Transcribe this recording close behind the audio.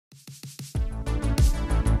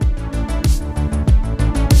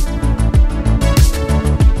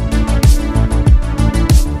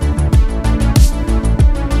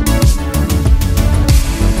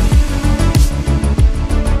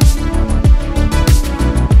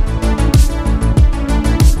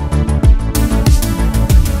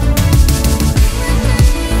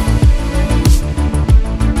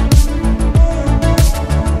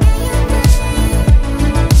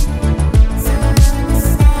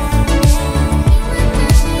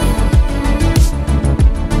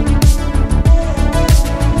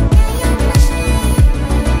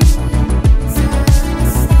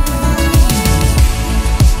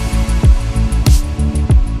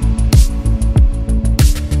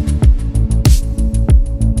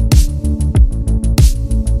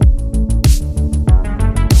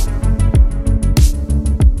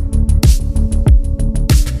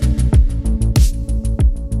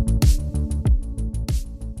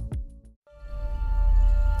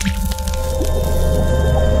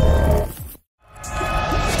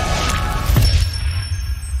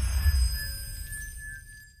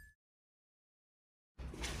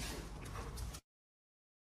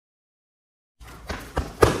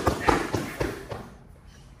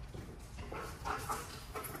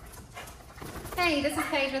Hey, this is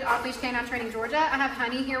Paige with Leash K9 Training, Georgia. I have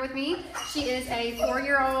Honey here with me. She is a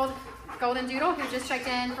 4-year-old Goldendoodle who just checked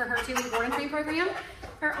in for her 2-week board and train program.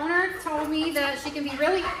 Her owner told me that she can be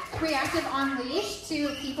really reactive on leash to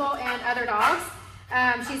people and other dogs.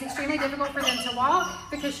 She's extremely difficult for them to walk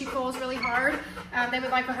because she pulls really hard. They would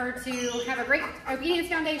like for her to have a great obedience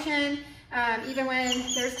foundation, even when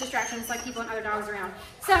there's distractions like people and other dogs around.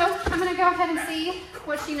 So I'm gonna go ahead and see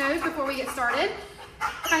what she knows before we get started.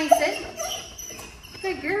 Honey, sit.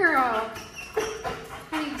 Good girl.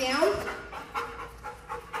 Honey, down.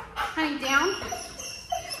 Honey, down.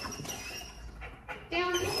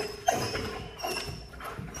 Down.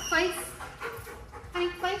 Place. Honey,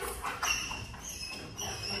 place.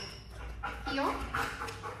 Heel.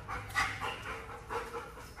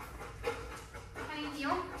 Honey,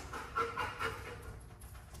 heel.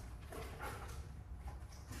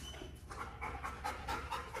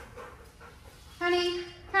 Honey,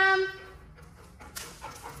 come.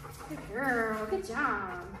 Good girl, good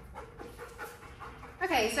job.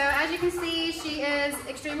 Okay, so as you can see, she is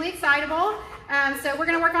extremely excitable. So we're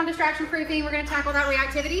gonna work on distraction proofing. We're gonna tackle that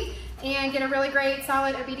reactivity and get a really great,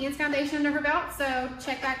 solid obedience foundation under her belt. So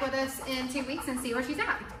check back with us in 2 weeks and see where she's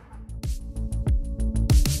at.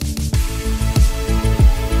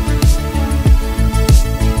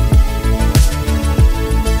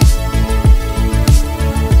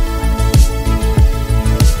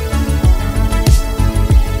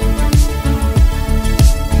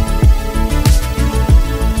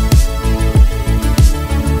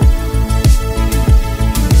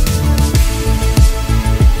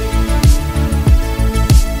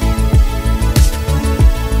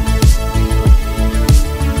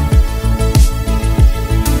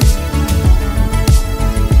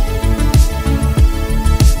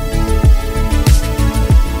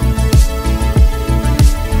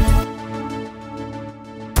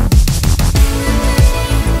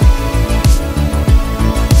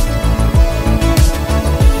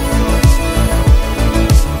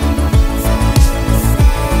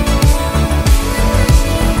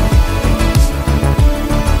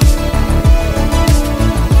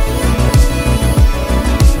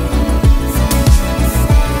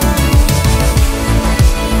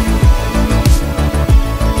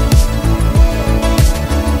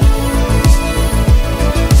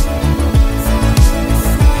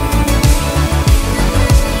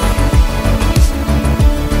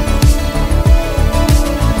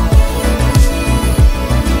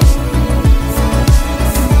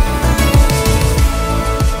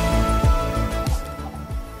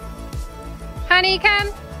 Honey, come.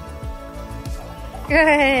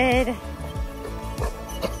 Good.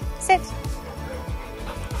 Sit.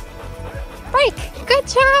 Break. Good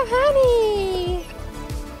job, Honey.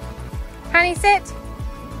 Honey, sit.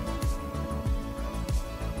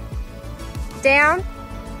 Down.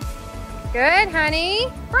 Good, Honey.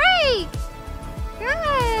 Break.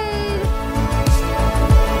 Good.